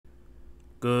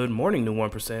Good morning, new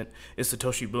 1%. It's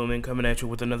Satoshi Boomin coming at you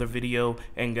with another video.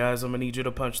 And guys, I'm going to need you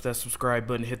to punch that subscribe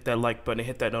button, hit that like button,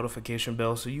 hit that notification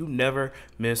bell so you never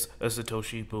miss a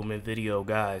Satoshi Boomin video,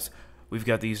 guys. We've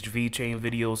got these Vechain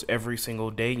videos every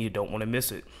single day and you don't want to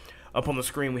miss it. Up on the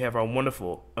screen, we have our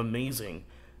wonderful, amazing,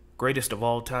 greatest of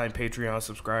all time Patreon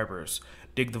subscribers.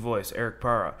 Dig the Voice, Eric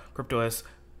Para, CryptoS,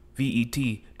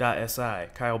 VET.SI,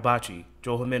 Kyle Bocci,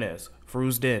 Joel Jimenez,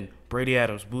 Fruz Den, Brady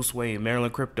Adams, Bruce Wayne,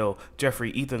 Maryland Crypto,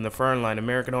 Jeffrey, Ethan, The Fernline,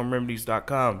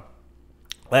 AmericanHomeRemedies.com,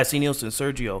 Lassie Nielsen,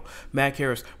 Sergio, Mac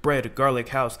Harris, Bread, Garlic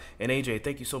House, and AJ.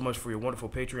 Thank you so much for your wonderful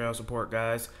Patreon support,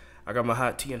 guys. I got my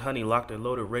hot tea and honey locked and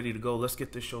loaded, ready to go. Let's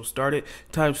get this show started.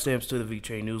 Timestamps to the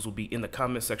VeChain news will be in the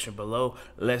comment section below.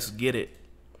 Let's get it.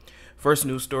 First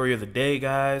news story of the day,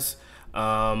 guys.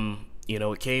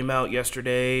 It came out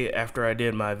yesterday after I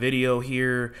did my video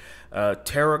here.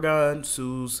 Tarragon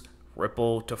sues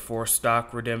Ripple to force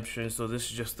stock redemption. So this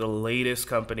is just the latest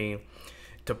company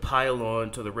to pile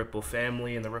on to the Ripple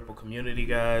family and the Ripple community,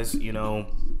 guys.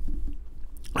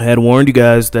 I had warned you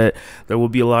guys that there will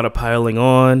be a lot of piling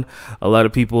on, a lot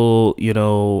of people,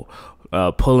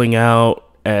 pulling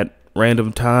out at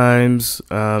random times.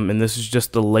 And this is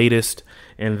just the latest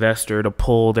investor to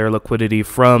pull their liquidity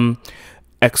from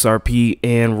XRP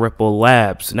and Ripple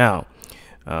Labs. Now,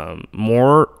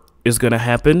 more is going to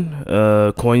happen.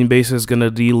 Coinbase is going to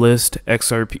delist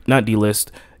XRP, not delist.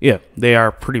 Yeah, they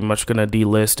are pretty much going to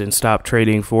delist and stop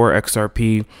trading for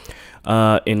XRP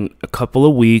in a couple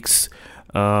of weeks,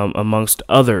 amongst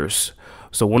others.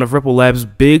 So one of Ripple Labs'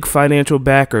 big financial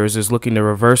backers is looking to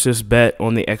reverse this bet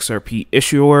on the XRP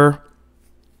issuer.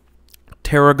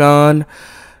 Tetragon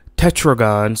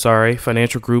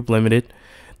Financial Group Limited.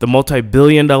 The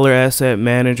multi-billion-dollar asset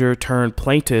manager turned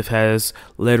plaintiff has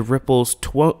led Ripple's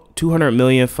 $200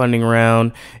 million funding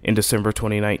round in December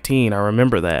 2019. I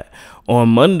remember that. On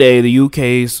Monday, the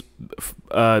UK-based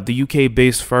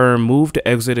firm moved to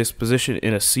exit its position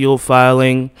in a sealed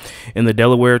filing in the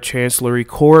Delaware Chancery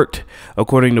Court,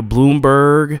 according to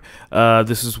Bloomberg.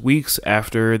 This is weeks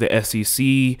after the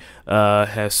SEC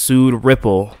has sued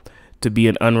Ripple to be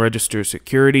an unregistered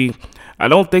security. I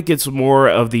don't think it's more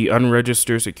of the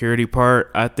unregistered security part.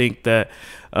 I think that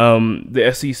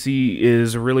the SEC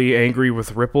is really angry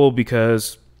with Ripple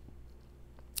because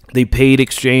they paid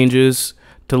exchanges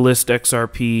to list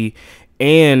XRP,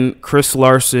 and Chris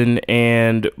Larson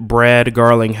and Brad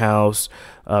Garlinghouse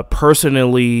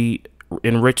personally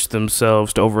enriched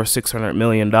themselves to over $600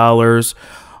 million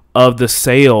of the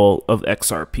sale of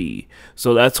XRP.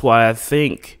 So that's why I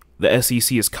think the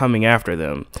SEC is coming after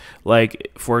them.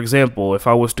 Like, for example, if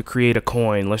I was to create a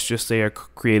coin, let's just say I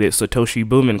created Satoshi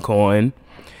Boomin coin,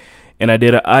 and I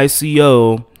did an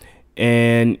ICO,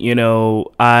 and,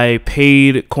 I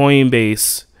paid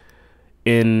Coinbase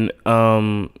in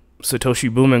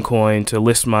Satoshi Boomin coin to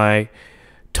list my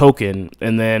token,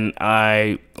 and then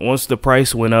once the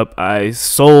price went up, I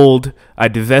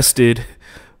divested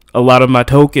a lot of my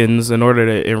tokens in order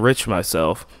to enrich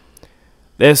myself.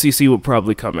 The SEC would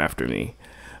probably come after me.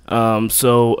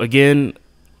 So again,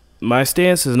 my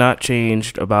stance has not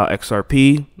changed about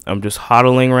XRP. I'm just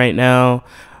hodling right now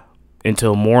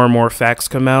until more and more facts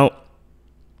come out.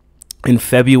 In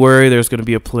February, there's going to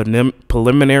be a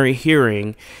preliminary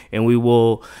hearing, and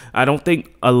I don't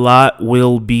think a lot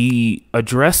will be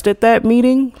addressed at that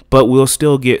meeting, but we'll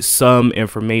still get some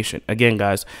information. Again,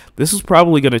 guys, this is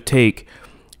probably going to take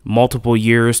multiple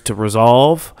years to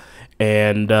resolve.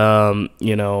 And,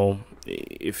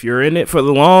 if you're in it for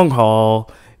the long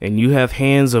haul and you have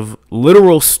hands of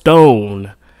literal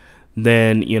stone,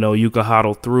 then, you can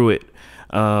hodl through it.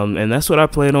 And that's what I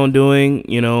plan on doing.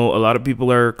 A lot of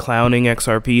people are clowning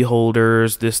XRP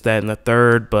holders, this, that, and the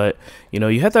third. But,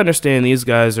 you have to understand these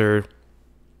guys are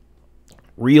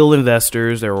real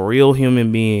investors. They're real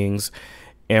human beings.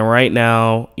 And right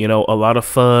now, a lot of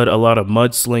FUD, a lot of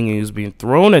mudslinging is being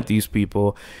thrown at these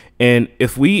people. And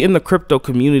if we in the crypto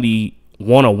community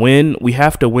want to win, we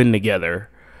have to win together.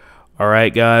 All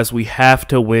right, guys, we have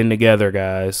to win together,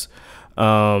 guys.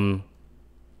 Tetragon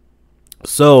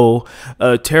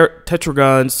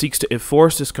seeks to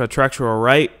enforce its contractual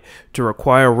right to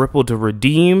require Ripple to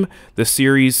redeem the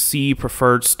Series C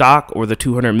preferred stock, or the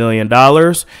 $200 million.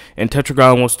 And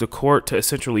Tetragon wants the court to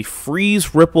essentially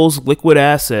freeze Ripple's liquid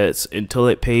assets until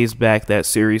it pays back that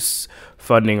Series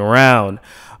funding round.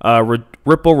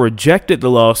 Ripple rejected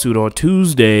the lawsuit on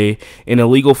Tuesday in a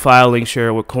legal filing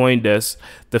shared with CoinDesk.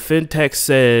 The fintech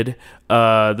said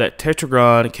that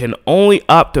Tetragon can only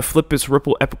opt to flip its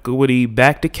Ripple equity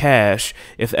back to cash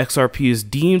if XRP is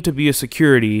deemed to be a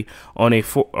security on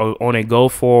a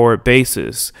go-forward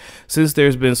basis. Since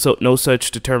there's been no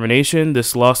such determination,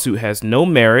 this lawsuit has no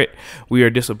merit. We are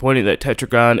disappointed that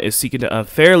Tetragon is seeking to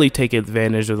unfairly take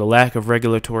advantage of the lack of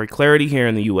regulatory clarity here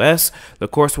in the U.S. The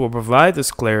courts will provide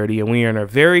this clarity, and we are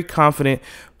very confident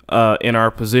in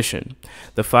our position.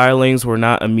 The filings were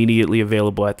not immediately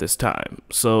available at this time.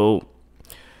 So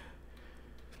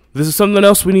this is something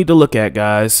else we need to look at,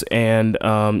 guys. And,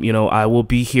 you know, I will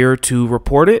be here to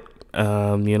report it.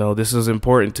 You know, this is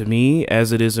important to me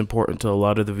as it is important to a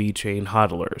lot of the VeChain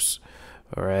hodlers.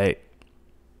 All right.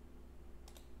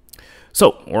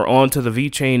 So we're on to the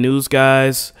VeChain news,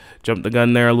 guys. Jump the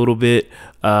gun there a little bit.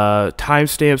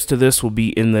 Timestamps to this will be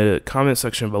in the comment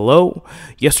section below.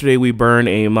 Yesterday we burned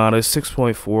a modest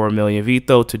 6.4 million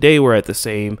VITRO. Today we're at the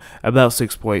same, about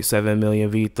 6.7 million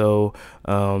VITRO.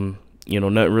 You know,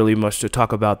 not really much to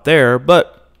talk about there,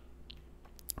 but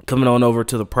coming on over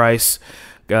to the price,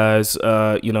 guys,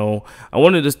 you know, I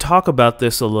wanted to talk about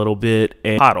this a little bit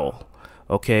and hodl,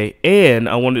 okay? And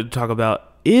I wanted to talk about,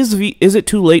 is it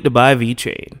too late to buy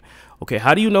VeChain? Okay,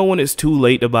 how do you know when it's too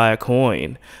late to buy a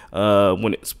coin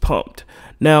when it's pumped?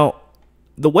 Now,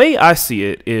 the way I see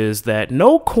it is that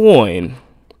no coin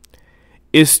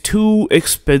is too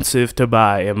expensive to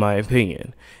buy, in my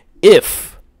opinion,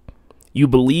 if you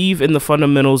believe in the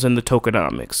fundamentals and the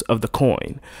tokenomics of the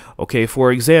coin. Okay,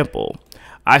 for example,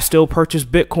 I still purchase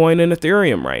Bitcoin and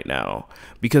Ethereum right now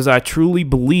because I truly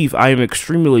believe I am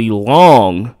extremely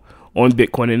long on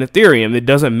Bitcoin and Ethereum. It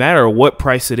doesn't matter what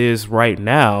price it is right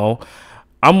now.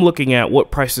 I'm looking at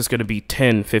what price is going to be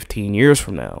 10, 15 years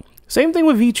from now. Same thing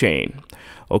with VeChain.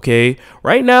 Okay,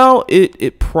 right now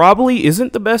it probably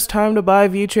isn't the best time to buy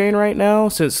VeChain right now,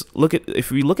 since if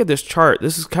we look at this chart,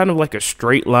 this is kind of like a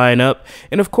straight line up,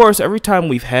 and of course every time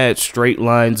we've had straight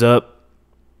lines up,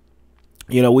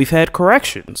 you know, we've had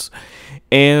corrections.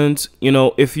 And you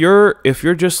know, if you're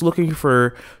just looking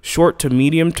for short to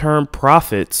medium term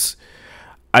profits,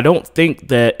 I don't think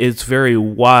that it's very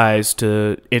wise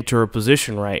to enter a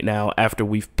position right now after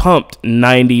we've pumped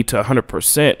 90 to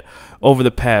 100% over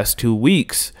the past 2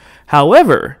 weeks.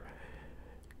 However,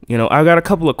 you know, I got a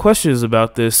couple of questions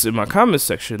about this in my comment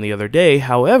section the other day.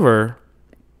 However,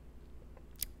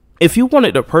 if you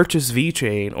wanted to purchase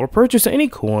VeChain or purchase any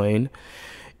coin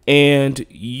and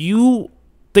you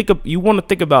want to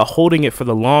think about holding it for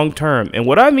the long term, and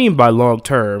what I mean by long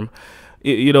term,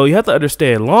 you know, you have to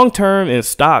understand long term in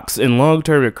stocks and long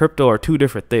term in crypto are two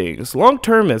different things. Long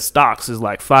term in stocks is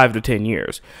like 5 to 10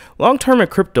 years. Long term in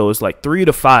crypto is like 3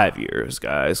 to 5 years,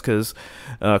 guys, because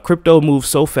crypto moves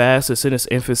so fast. It's in its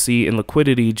infancy and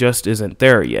liquidity just isn't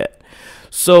there yet.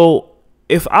 So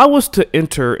if I was to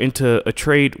enter into a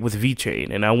trade with VeChain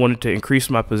and I wanted to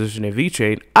increase my position in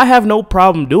VeChain, I have no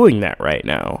problem doing that right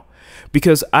now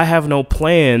because I have no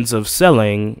plans of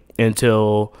selling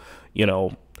until, you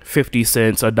know, 50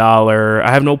 cents, $1.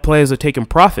 I have no plans of taking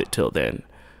profit till then.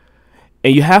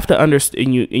 And you have to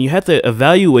understand, you have to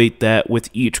evaluate that with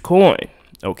each coin.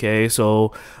 Okay,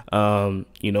 so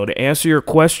you know, to answer your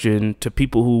question to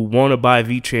people who want to buy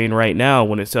VeChain right now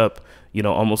when it's up, you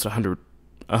know, almost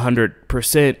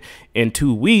 100% in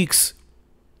 2 weeks,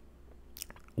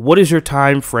 what is your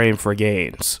time frame for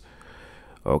gains?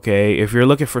 Okay, if you're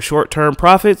looking for short-term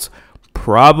profits,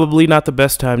 probably not the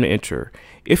best time to enter.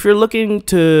 If you're looking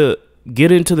to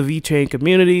get into the VeChain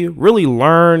community, really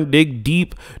learn, dig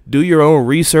deep, do your own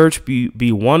research,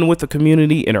 be one with the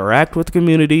community, interact with the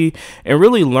community, and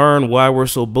really learn why we're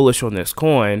so bullish on this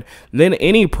coin, then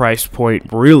any price point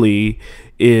really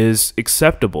is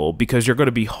acceptable because you're going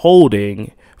to be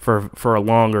holding for a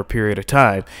longer period of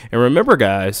time. And remember,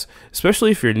 guys,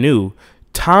 especially if you're new,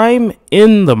 time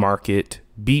in the market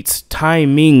beats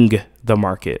timing the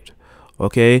market.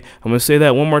 Okay, I'm going to say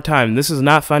that one more time. This is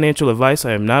not financial advice.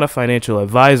 I am not a financial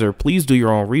advisor. Please do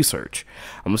your own research.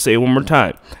 I'm going to say it one more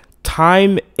time.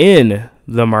 Time in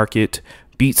the market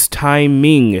beats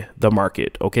timing the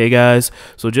market. Okay, guys?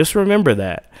 So just remember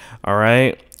that. All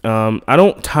right. I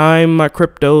don't time my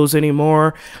cryptos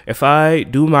anymore. If I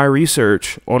do my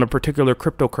research on a particular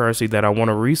cryptocurrency that I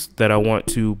want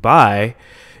to buy,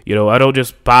 you know, I don't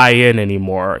just buy in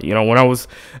anymore. You know, when I was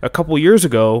a couple years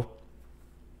ago,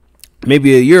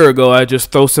 maybe a year ago, I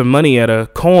just throw some money at a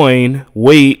coin,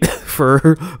 wait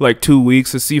for like 2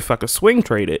 weeks to see if I could swing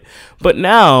trade it. But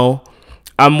now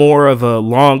I'm more of a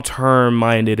long-term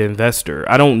minded investor.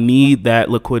 I don't need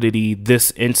that liquidity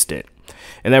this instant.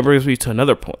 And that brings me to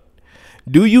another point.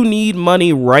 Do you need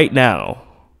money right now?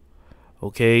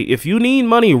 Okay, if you need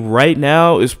money right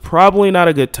now, it's probably not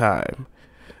a good time.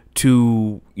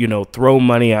 to, you know, throw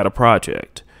money at a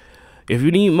project. If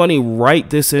you need money right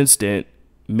this instant,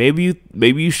 maybe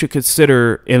you should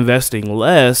consider investing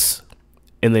less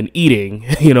and then eating,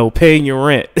 you know, paying your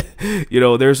rent. You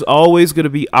know, there's always going to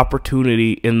be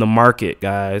opportunity in the market,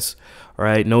 guys. All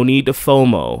right. No need to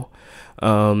FOMO.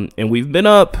 And we've been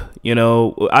up, you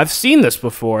know, I've seen this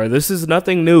before. This is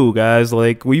nothing new, guys.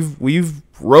 Like we've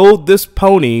rode this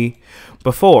pony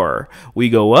before. We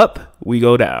go up, we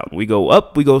go down, we go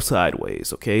up, we go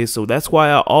sideways. Okay. So that's why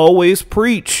I always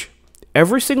preach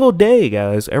every single day,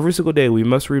 guys, every single day, we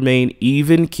must remain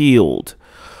even keeled.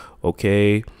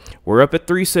 Okay. We're up at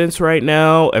 3 cents right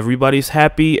now. Everybody's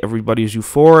happy. Everybody's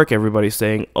euphoric. Everybody's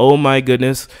saying, oh my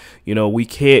goodness, you know, we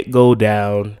can't go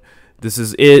down. This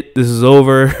is it. This is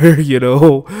over. You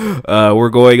know, we're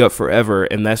going up forever.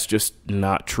 And that's just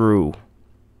not true.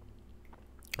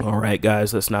 All right,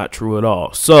 guys, that's not true at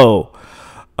all. So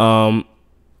I'm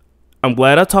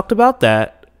glad I talked about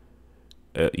that.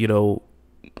 You know,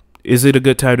 is it a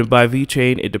good time to buy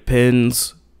VeChain? It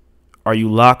depends. Are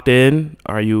you locked in?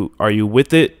 Are you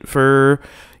with it for,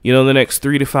 you know, the next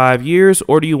 3 to 5 years,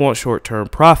 or do you want short-term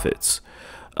profits?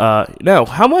 Now,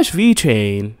 how much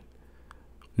VeChain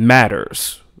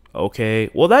matters?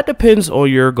 Okay, well, that depends on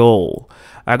your goal.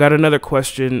 I got another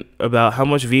question about how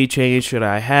much VeChain should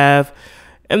I have,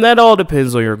 and that all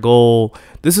depends on your goal.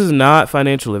 This is not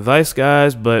financial advice,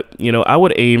 guys, but, you know, I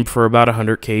would aim for about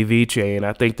 100K VeChain.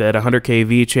 I think that 100K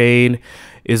VeChain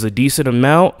is a decent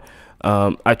amount.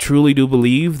 I truly do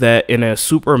believe that in a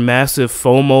super massive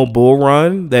FOMO bull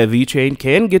run, that VeChain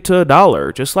can get to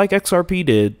 $1, just like XRP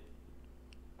did.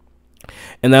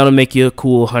 And that'll make you a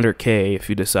cool 100K if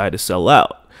you decide to sell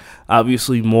out.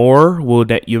 Obviously, more will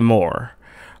net you more.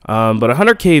 But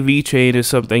 100K VeChain is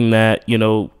something that, you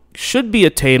know, should be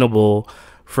attainable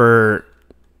for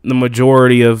the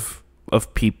majority of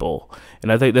people.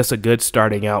 And I think that's a good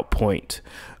starting out point.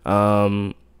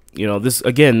 You know, this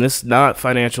is not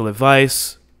financial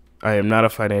advice. I am not a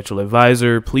financial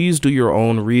advisor. Please do your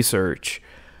own research.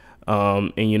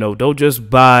 And, you know, don't just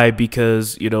buy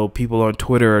because, you know, people on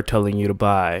Twitter are telling you to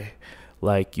buy.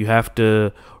 Like, you have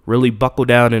to really buckle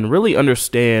down and really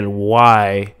understand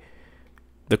why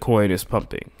the coin is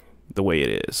pumping the way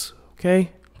it is.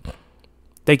 Okay?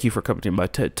 Thank you for coming to my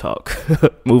TED Talk.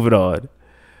 Moving on.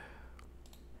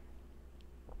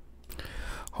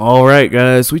 All right,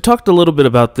 guys, we talked a little bit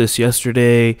about this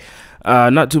yesterday.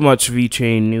 Not too much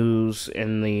VeChain news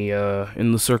in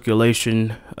the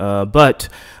circulation, but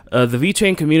the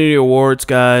VeChain Community Awards,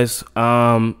 guys.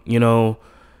 You know,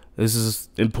 this is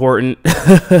important.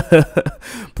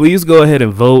 Please go ahead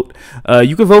and vote.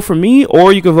 You can vote for me,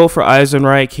 or you can vote for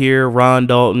Eisenreich here, Ron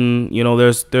Dalton. You know,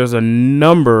 there's a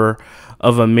number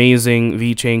of amazing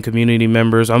VeChain community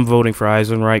members. I'm voting for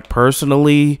Eisenreich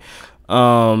personally.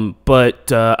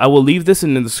 But I will leave this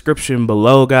in the description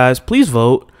below, guys. Please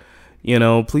vote. You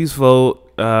know, please vote.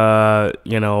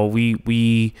 You know,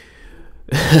 we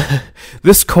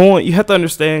this coin, you have to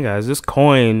understand, guys, this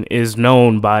coin is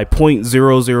known by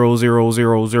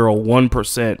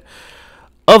 0.0000001%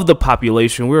 of the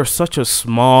population. We're such a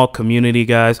small community,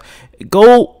 guys.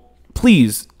 Go,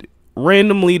 please,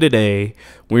 randomly today,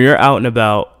 when you're out and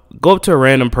about, go up to a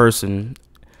random person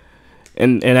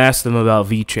and ask them about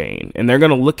VeChain, and they're going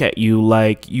to look at you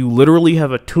like you literally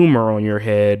have a tumor on your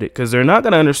head, because they're not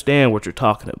going to understand what you're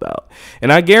talking about.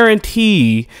 And I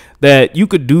guarantee that you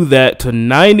could do that to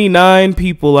 99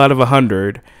 people out of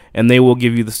 100, and they will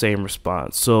give you the same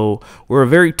response. So we're a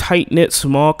very tight-knit,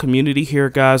 small community here,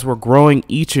 guys. We're growing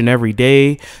each and every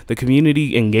day. The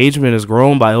community engagement has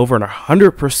grown by over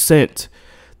 100%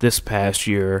 this past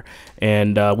year,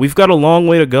 and we've got a long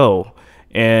way to go.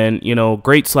 And, you know,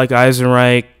 greats like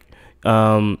Eisenreich,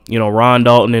 you know, Ron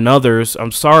Dalton and others.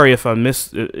 I'm sorry if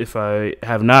I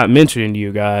have not mentioned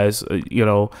you guys. You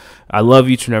know, I love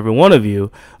each and every one of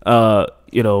you.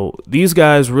 You know, these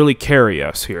guys really carry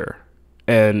us here.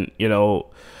 And, you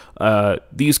know,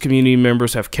 these community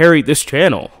members have carried this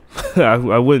channel. I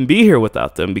wouldn't be here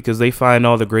without them, because they find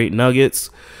all the great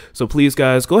nuggets. So please,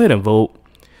 guys, go ahead and vote.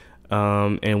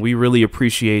 And we really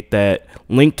appreciate that.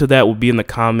 Link to that will be in the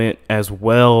comment as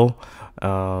well.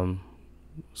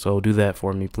 So do that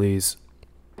for me, please.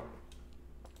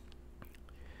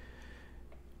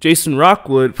 Jason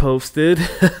Rockwood posted,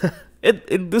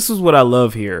 this is what I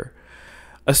love here.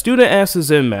 A student asked the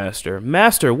Zen master,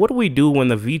 "Master, what do we do when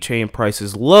the VeChain price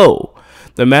is low?"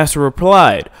 The master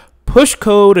replied, "Push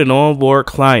code and onboard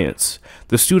clients."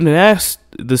 The student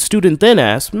then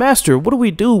asked, "Master, what do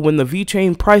we do when the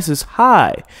VeChain price is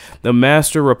high?" The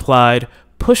master replied,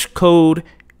 "Push code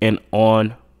and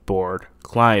onboard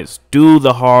clients. Do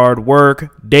the hard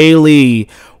work daily.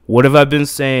 What have I been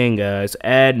saying, guys?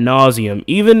 Ad nauseum.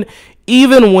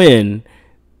 Even when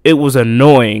it was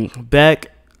annoying back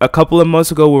a couple of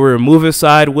months ago, we were moving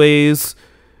sideways.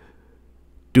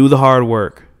 Do the hard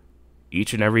work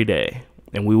each and every day,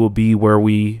 and we will be where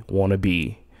we want to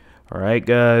be. All right,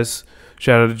 guys.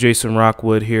 Shout out to Jason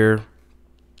Rockwood here.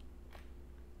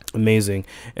 Amazing.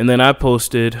 And then I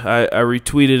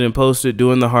retweeted and posted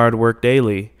doing the hard work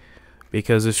daily,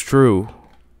 because it's true.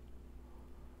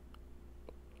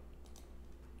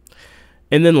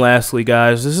 And then lastly,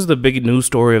 guys, this is the big news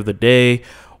story of the day.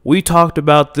 We talked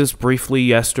about this briefly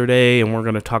yesterday, and we're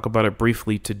going to talk about it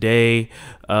briefly today.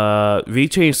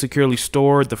 Vechain securely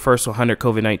stored the first 100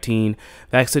 COVID-19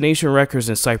 vaccination records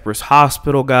in Cyprus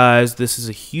Hospital, guys. This is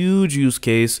a huge use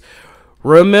case.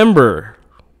 Remember,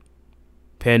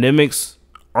 pandemics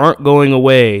aren't going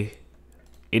away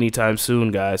anytime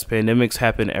soon, guys. Pandemics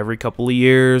happen every couple of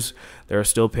years. There are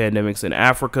still pandemics in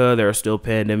Africa. There are still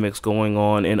pandemics going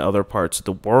on in other parts of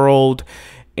the world.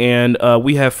 And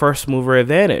we have first mover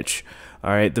advantage.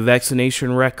 All right, the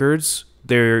vaccination records,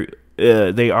 they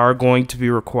are going to be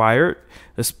required,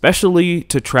 especially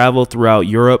to travel throughout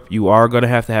Europe. You are going to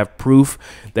have proof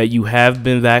that you have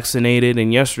been vaccinated.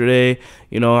 And yesterday,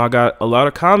 you know, I got a lot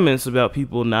of comments about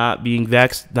people not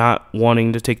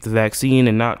wanting to take the vaccine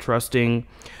and not trusting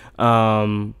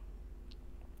it.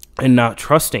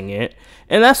 And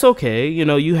that's okay. You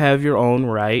know, you have your own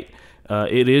right.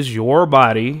 It is your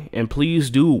body, and please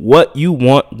do what you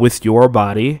want with your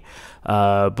body.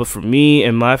 But for me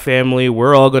and my family,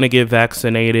 we're all going to get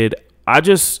vaccinated. I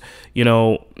just, you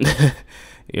know,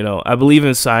 I believe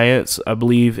in science. I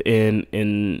believe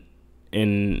in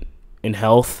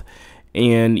health,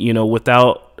 and, you know,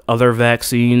 without other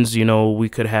vaccines, you know, we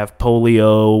could have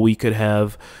polio, we could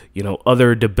have, you know,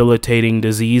 other debilitating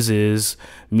diseases,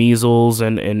 measles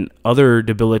and other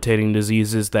debilitating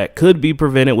diseases that could be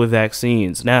prevented with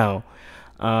vaccines. Now,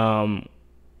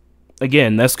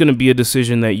 again, that's going to be a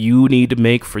decision that you need to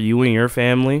make for you and your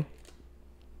family.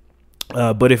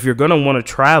 But if you're going to want to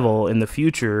travel in the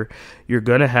future, you're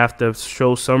going to have to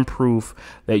show some proof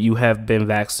that you have been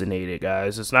vaccinated,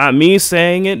 guys. It's not me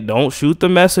saying it. Don't shoot the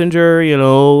messenger, you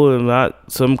know,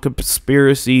 not some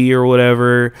conspiracy or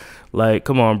whatever. Like,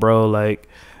 come on, bro. Like,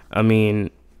 I mean,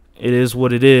 it is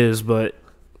what it is, but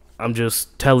I'm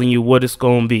just telling you what it's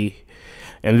going to be.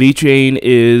 And Vechain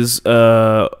is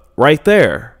right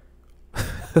there.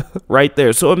 Right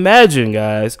there. So imagine,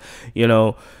 guys, you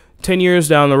know, 10 years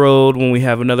down the road when we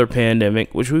have another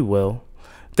pandemic, which we will.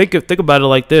 Think about it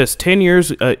like this. 10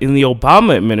 years in the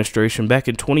Obama administration, back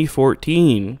in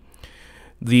 2014,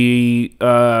 the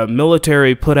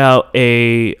military put out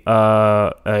a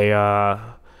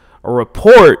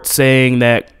report saying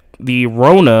that the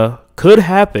Rona could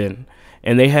happen,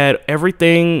 and they had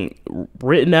everything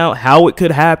written out, how it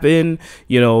could happen,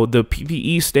 you know, the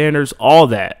PPE standards, all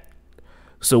that.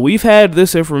 So we've had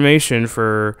this information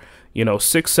for, you know,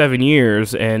 6-7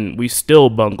 years, and we still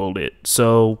bungled it.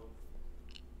 So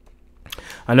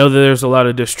I know that there's a lot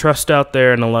of distrust out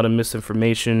there and a lot of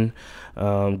misinformation.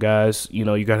 Guys, you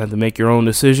know, you gotta have to make your own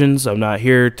decisions. I'm not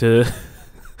here to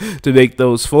to make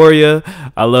those for you.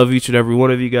 I love each and every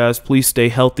one of you guys. Please stay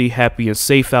healthy, happy, and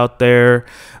safe out there.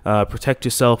 Protect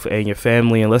yourself and your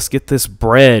family, and let's get this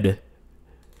bread.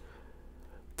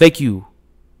 Thank you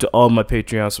to all my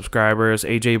Patreon subscribers: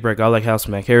 AJ Breck, I Like House,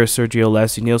 Mac Harris, Sergio,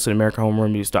 Lassie Nielsen,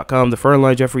 AmericanHomeRemedies.com, The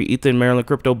Fernline, Jeffrey, Ethan, Maryland,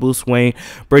 Crypto, Boost, Wayne,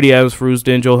 Brady Adams, Feruz,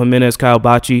 Den, Joe Jimenez, Kyle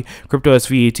Bachi,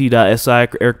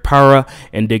 CryptoSVAT.SI, Eric Para,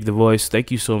 and Dig the Voice. Thank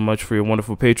you so much for your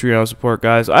wonderful Patreon support,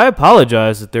 guys. I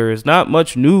apologize that there is not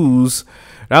much news,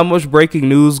 not much breaking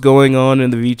news going on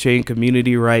in the Vechain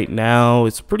community right now.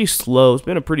 It's pretty slow. It's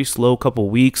been a pretty slow couple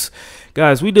weeks.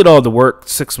 Guys, we did all the work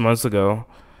 6 months ago.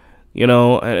 You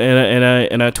know,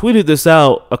 and I tweeted this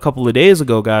out a couple of days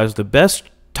ago, guys. The best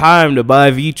time to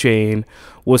buy Vechain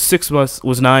was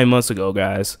 9 months ago,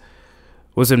 guys.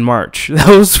 Was in March. That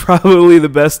was probably the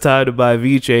best time to buy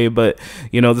Vechain, but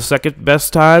you know, the second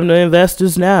best time to invest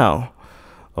is now.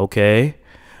 Okay,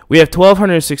 we have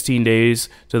 1,216 days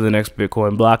to the next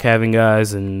Bitcoin block halving,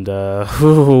 guys, and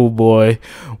oh boy,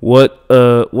 what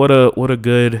a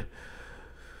good.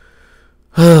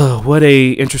 What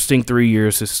a interesting 3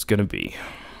 years this is going to be.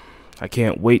 I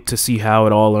can't wait to see how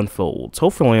it all unfolds.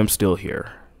 Hopefully I'm still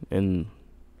here and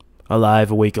alive,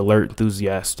 awake, alert,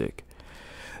 enthusiastic.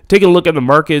 Taking a look at the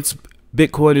markets,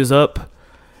 Bitcoin is up.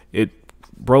 It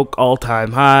broke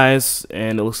all-time highs,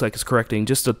 and it looks like it's correcting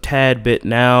just a tad bit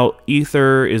now.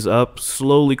 Ether is up,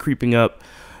 slowly creeping up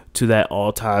to that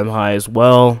all-time high as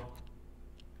well.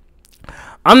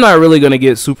 I'm not really going to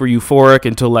get super euphoric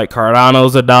until like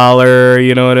Cardano's $1,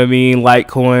 you know what I mean?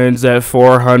 Litecoin's at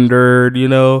 400, you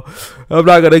know. I'm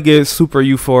not going to get super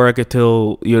euphoric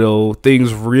until, you know,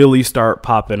 things really start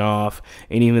popping off.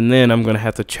 And even then, I'm going to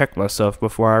have to check myself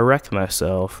before I wreck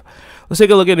myself. Let's take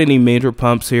a look at any major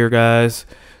pumps here, guys.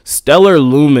 Stellar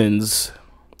Lumens.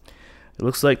 It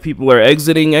looks like people are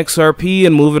exiting XRP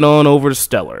and moving on over to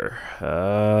Stellar.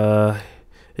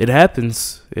 It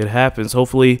happens. It happens.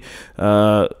 Hopefully,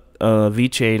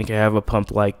 Vechain can have a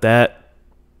pump like that.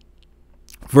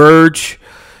 Verge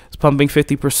is pumping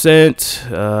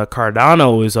 50%.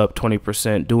 Cardano is up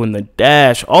 20%, doing the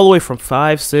dash all the way from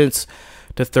 5 cents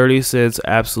to 30 cents.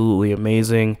 Absolutely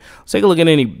amazing. Let's take a look at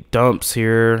any dumps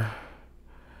here.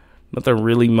 Nothing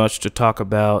really much to talk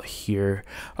about here.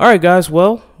 All right, guys.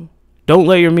 Well, don't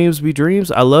let your memes be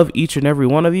dreams. I love each and every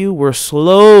one of you. We're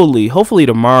slowly, hopefully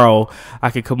tomorrow, I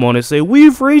can come on and say,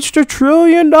 we've reached $1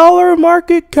 trillion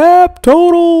market cap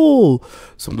total.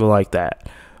 Something like that.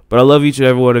 But I love each and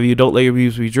every one of you. Don't let your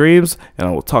memes be dreams. And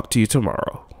I will talk to you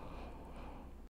tomorrow.